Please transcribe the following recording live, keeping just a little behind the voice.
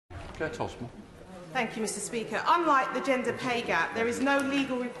Kurt Osamor. Thank you, Mr. Speaker. Unlike the gender pay gap, there is no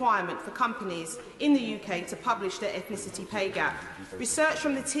legal requirement for companies in the UK to publish their ethnicity pay gap. Research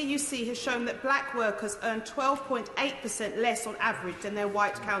from the TUC has shown that black workers earn 12.8% less on average than their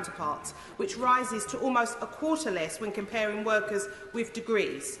white counterparts, which rises to almost a quarter less when comparing workers with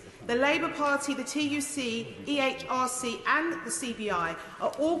degrees. The Labour Party, the TUC, EHRC and the CBI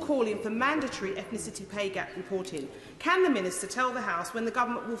are all calling for mandatory ethnicity pay gap reporting. Can the Minister tell the House when the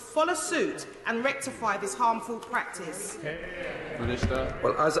Government will follow suit and rectify this harmful practice? Minister.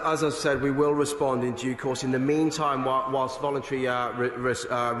 Well, as I've said, we will respond in due course. In the meantime, whilst voluntary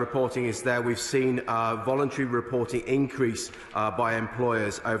reporting is there, we've seen voluntary reporting increase by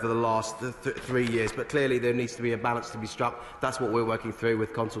employers over the last 3 years. But clearly there needs to be a balance to be struck. That's what we're working through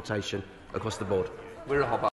with consultation across the board.